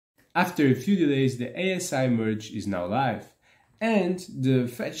After a few delays, the ASI Merge is now live. And the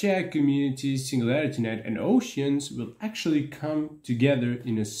FetShared community, SingularityNet and Oceans will actually come together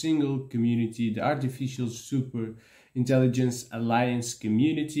in a single community, the Artificial Super Intelligence Alliance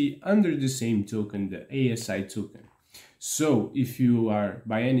community, under the same token, the ASI token. So if you are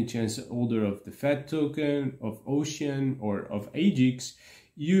by any chance a holder of the FET token, of Ocean or of AGIX,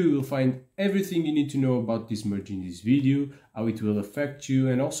 you will find everything you need to know about this merge in this video, how it will affect you,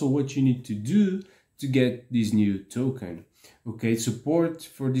 and also what you need to do to get this new token. Okay, support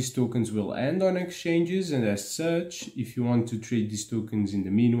for these tokens will end on exchanges, and as such, if you want to trade these tokens in the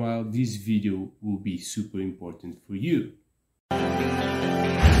meanwhile, this video will be super important for you.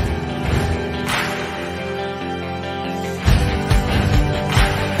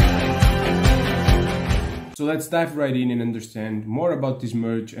 So let's dive right in and understand more about this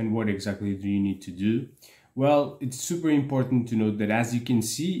merge and what exactly do you need to do. Well, it's super important to note that, as you can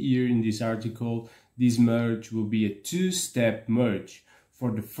see here in this article, this merge will be a two-step merge. For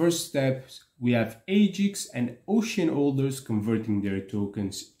the first step, we have AGIX and Ocean holders converting their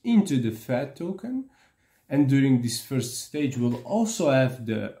tokens into the FET token. And during this first stage, we'll also have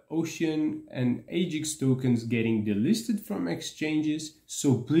the Ocean and AGIX tokens getting delisted from exchanges.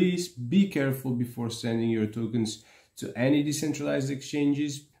 So please be careful before sending your tokens to any decentralized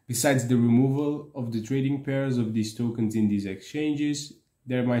exchanges. Besides the removal of the trading pairs of these tokens in these exchanges,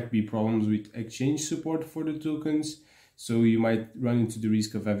 there might be problems with exchange support for the tokens. So you might run into the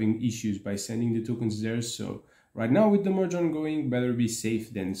risk of having issues by sending the tokens there. So right now with the merge ongoing, better be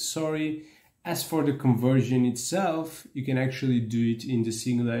safe than sorry. As for the conversion itself, you can actually do it in the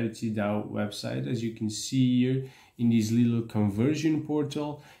Singularity DAO website. As you can see here in this little conversion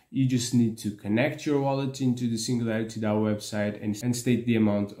portal, you just need to connect your wallet into the Singularity DAO website and state the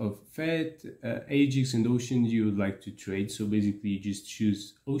amount of FET, AGIX and Ocean you would like to trade. So basically you just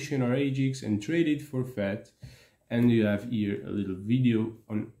choose Ocean or AGIX and trade it for FET. And you have here a little video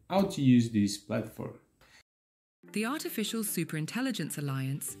on how to use this platform. The Artificial Superintelligence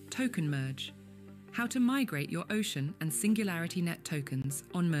Alliance Token Merge. How to migrate your Ocean and SingularityNet tokens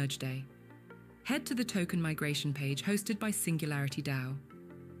on Merge Day. Head to the token migration page hosted by Singularity DAO.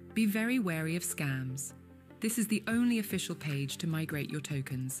 Be very wary of scams. This is the only official page to migrate your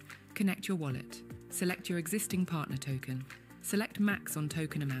tokens. Connect your wallet. Select your existing partner token. Select max on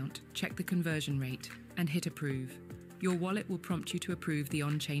token amount, check the conversion rate, and hit approve. Your wallet will prompt you to approve the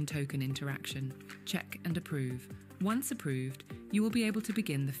on-chain token interaction. Check and approve. Once approved, you will be able to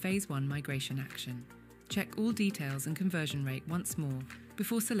begin the Phase 1 migration action. Check all details and conversion rate once more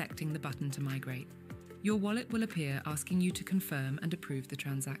before selecting the button to migrate. Your wallet will appear asking you to confirm and approve the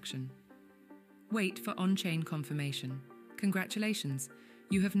transaction. Wait for on-chain confirmation. Congratulations!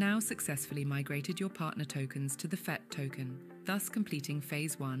 You have now successfully migrated your partner tokens to the FET token, thus completing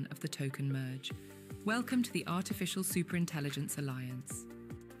Phase 1 of the token merge. Welcome to the Artificial Superintelligence Alliance.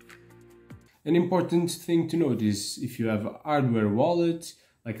 An important thing to note is if you have a hardware wallet,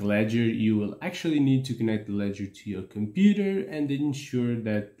 like a ledger, you will actually need to connect the ledger to your computer and ensure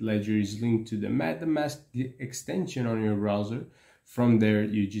that ledger is linked to the MetaMask extension on your browser. From there,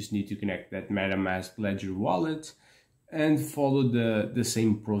 you just need to connect that MetaMask ledger wallet and follow the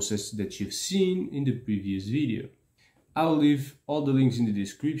same process that you've seen in the previous video. I'll leave all the links in the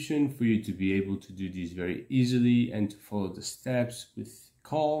description for you to be able to do this very easily and to follow the steps with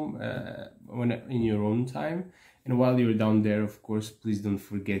calm in your own time. And while you're down there, of course, please don't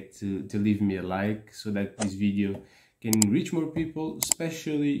forget to leave me a like so that this video can reach more people,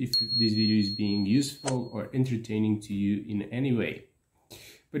 especially if this video is being useful or entertaining to you in any way.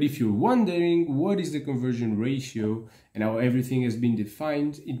 But if you're wondering what is the conversion ratio and how everything has been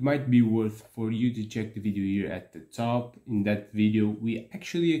defined, it might be worth for you to check the video here at the top. In that video, we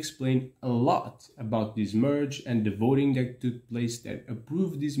actually explain a lot about this merge and the voting that took place that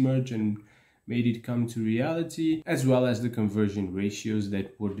approved this merge and made it come to reality, as well as the conversion ratios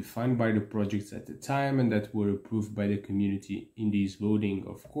that were defined by the projects at the time and that were approved by the community in this voting,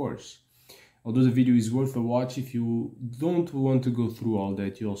 of course. Although the video is worth a watch, if you don't want to go through all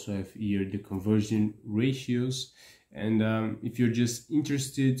that, you also have here the conversion ratios. And if you're just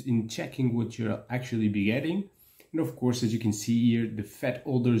interested in checking what you'll actually be getting, and of course, as you can see here, the FET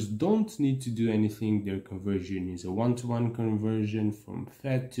holders don't need to do anything. Their conversion is a one-to-one conversion from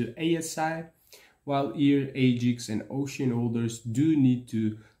FET to ASI, while here AGIX and Ocean holders do need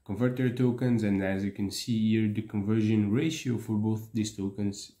to convert their tokens, and as you can see here, the conversion ratio for both these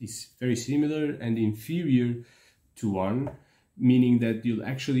tokens is very similar and inferior to 1, meaning that you'll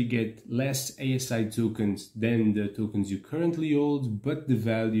actually get less ASI tokens than the tokens you currently hold, but the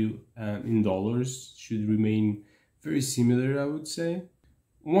value in dollars should remain very similar, I would say.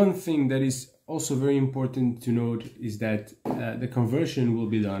 One thing that is also very important to note is that the conversion will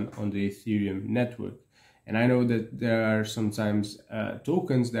be done on the Ethereum network. And I know that there are sometimes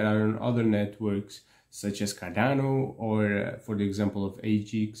tokens that are on other networks, such as Cardano, or for the example of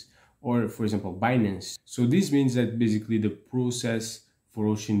AGIX, or for example Binance. So this means that basically the process for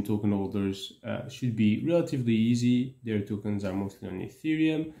Ocean token holders should be relatively easy. Their tokens are mostly on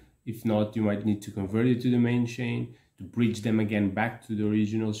Ethereum. If not, you might need to convert it to the main chain, to bridge them again back to the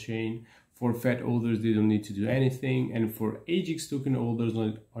original chain. For FAT holders, they don't need to do anything. And for AGIX token holders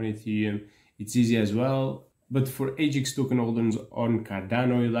on Ethereum, it's easy as well. But for AGIX token holders on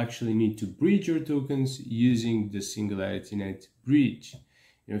Cardano, you'll actually need to bridge your tokens using the SingularityNet bridge.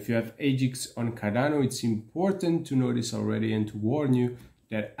 If you have AGIX on Cardano, it's important to notice already and to warn you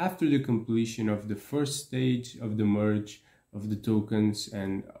that after the completion of the first stage of the merge of the tokens,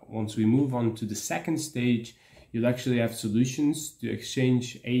 and once we move on to the second stage, you'll actually have solutions to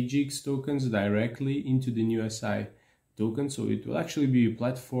exchange AGIX tokens directly into the new ASI token. So it will actually be a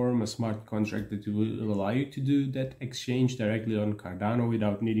platform, a smart contract that will allow you to do that exchange directly on Cardano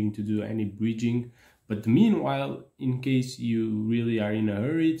without needing to do any bridging. But meanwhile, in case you really are in a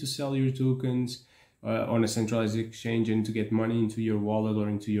hurry to sell your tokens on a centralized exchange and to get money into your wallet or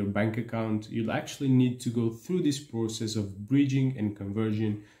into your bank account, you'll actually need to go through this process of bridging and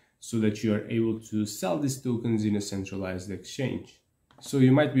conversion so that you are able to sell these tokens in a centralized exchange. So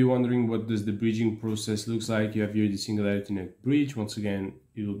you might be wondering, what does the bridging process looks like? You have here the SingularityNet bridge. Once again,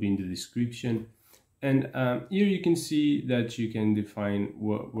 it will be in the description. And here you can see that you can define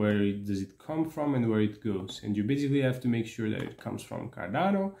where does it come from and where it goes. And you basically have to make sure that it comes from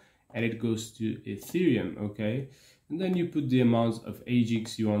Cardano and it goes to Ethereum, okay? And then you put the amount of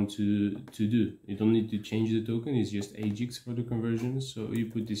AGIX you want to do. You don't need to change the token, it's just AGIX for the conversion. So you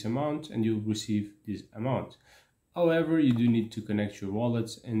put this amount and you'll receive this amount. However, you do need to connect your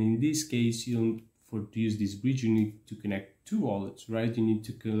wallets, and in this case, to use this bridge, you need to connect two wallets, right? You need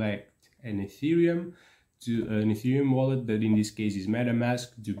to connect an Ethereum to an Ethereum wallet that in this case is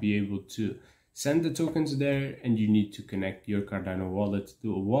MetaMask to be able to send the tokens there, and you need to connect your Cardano wallet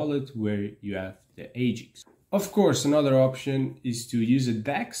to a wallet where you have the AGIX. Of course, another option is to use a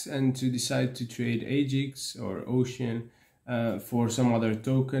DEX and to decide to trade AGIX or Ocean for some other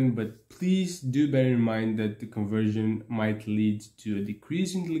token, but please do bear in mind that the conversion might lead to a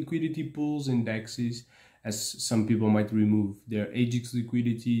decrease in liquidity pools in DEXs, as some people might remove their AGIX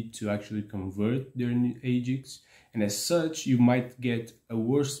liquidity to actually convert their AGIX, and as such you might get a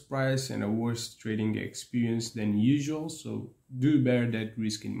worse price and a worse trading experience than usual. So do bear that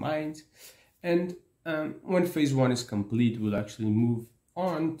risk in mind. And when phase 1 is complete, we'll actually move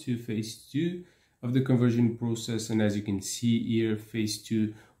on to phase 2 of the conversion process, and as you can see here, phase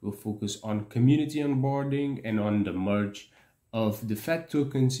 2 will focus on community onboarding and on the merge of the FAT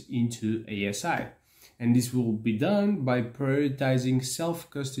tokens into ASI. And this will be done by prioritizing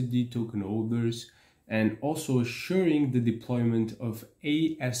self-custody token holders and also assuring the deployment of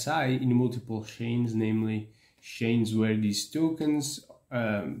ASI in multiple chains, namely chains where these tokens,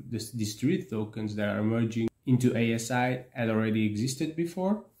 these 3 tokens that are merging into ASI had already existed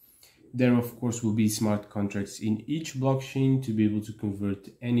before. There, of course, will be smart contracts in each blockchain to be able to convert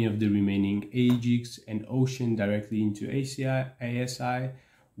any of the remaining AGIX and Ocean directly into ASI,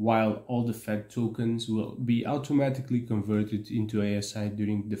 while all the FAT tokens will be automatically converted into ASI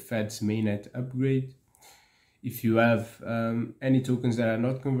during the FAT's mainnet upgrade. If you have any tokens that are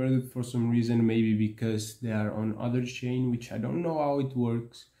not converted for some reason, maybe because they are on other chain, which I don't know how it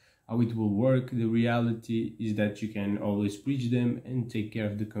works, how it will work, the reality is that you can always bridge them and take care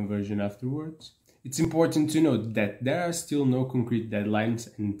of the conversion afterwards. It's important to note that there are still no concrete deadlines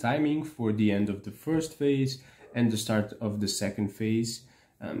and timing for the end of the first phase and the start of the second phase.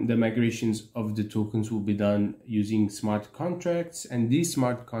 The migrations of the tokens will be done using smart contracts, and these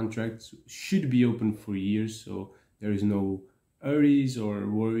smart contracts should be open for years, so there is no hurries or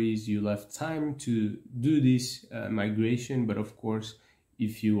worries. You'll have time to do this migration, but of course,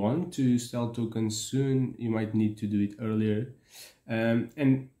 if you want to sell tokens soon, you might need to do it earlier.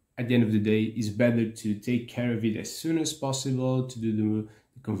 And at the end of the day, it's better to take care of it as soon as possible, to do the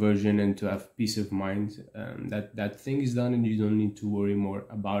conversion and to have peace of mind that thing is done and you don't need to worry more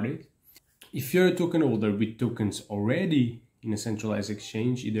about it. If you're a token holder with tokens already in a centralized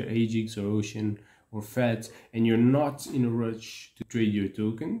exchange, either AGIX or Ocean or FAT, and you're not in a rush to trade your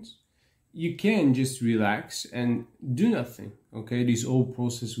tokens, you can just relax and do nothing, okay? This whole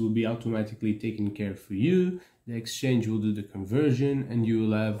process will be automatically taken care of for you. The exchange will do the conversion and you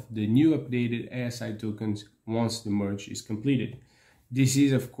will have the new updated ASI tokens once the merge is completed. This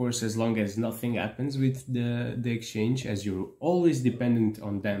is, of course, as long as nothing happens with the exchange, as you're always dependent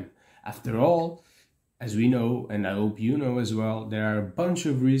on them. After all, as we know, and I hope you know as well, there are a bunch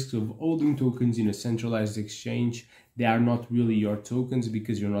of risks of holding tokens in a centralized exchange. They are not really your tokens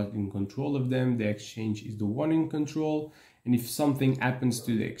because you're not in control of them. The exchange is the one in control. And if something happens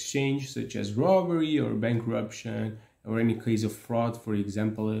to the exchange, such as robbery or bankruption or any case of fraud, for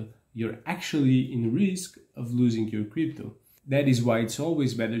example, you're actually in risk of losing your crypto. That is why it's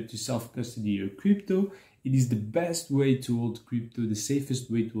always better to self-custody your crypto. It is the best way to hold crypto, the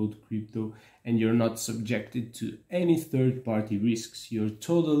safest way to hold crypto, and you're not subjected to any third-party risks. You're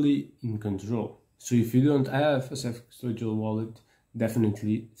totally in control. So if you don't have a self-custodial wallet,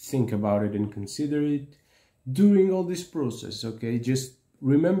 definitely think about it and consider it during all this process, okay? Just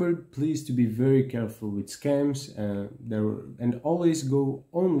remember, please, to be very careful with scams and always go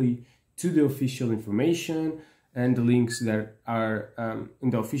only to the official information and the links that are in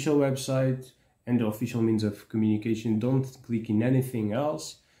the official website and the official means of communication. Don't click in anything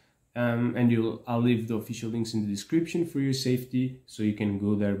else. I'll leave the official links in the description for your safety, so you can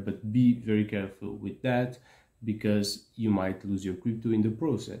go there, but be very careful with that because you might lose your crypto in the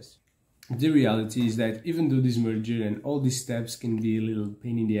process. The reality is that even though this merger and all these steps can be a little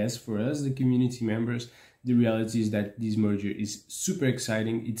pain in the ass for us, the community members, the reality is that this merger is super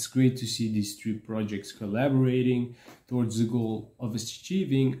exciting. It's great to see these three projects collaborating towards the goal of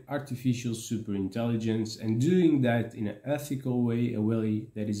achieving artificial superintelligence and doing that in an ethical way, a way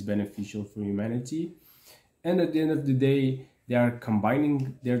that is beneficial for humanity. And at the end of the day, they are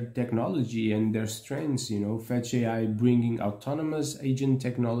combining their technology and their strengths, Fetch AI bringing autonomous agent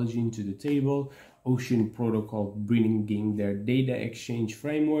technology into the table, Ocean Protocol bringing their data exchange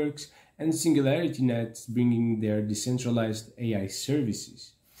frameworks, and Singularity Net bringing their decentralized AI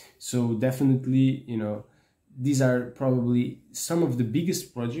services. So definitely, these are probably some of the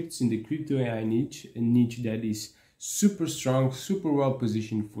biggest projects in the crypto AI niche, a niche that is super strong, super well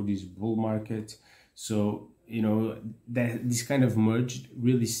positioned for this bull market. So, that this kind of merge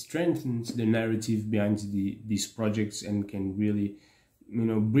really strengthens the narrative behind these projects and can really,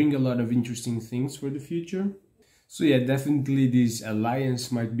 bring a lot of interesting things for the future. So yeah, definitely this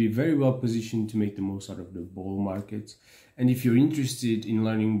alliance might be very well positioned to make the most out of the bull market. And if you're interested in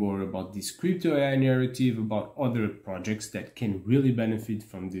learning more about this crypto AI narrative, about other projects that can really benefit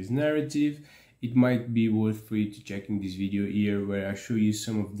from this narrative, it might be worth for you to checking this video here where I show you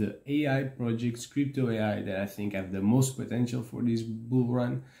some of the AI projects, crypto AI, that I think have the most potential for this bull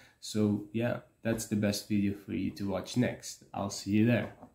run. So yeah, that's the best video for you to watch next. I'll see you there.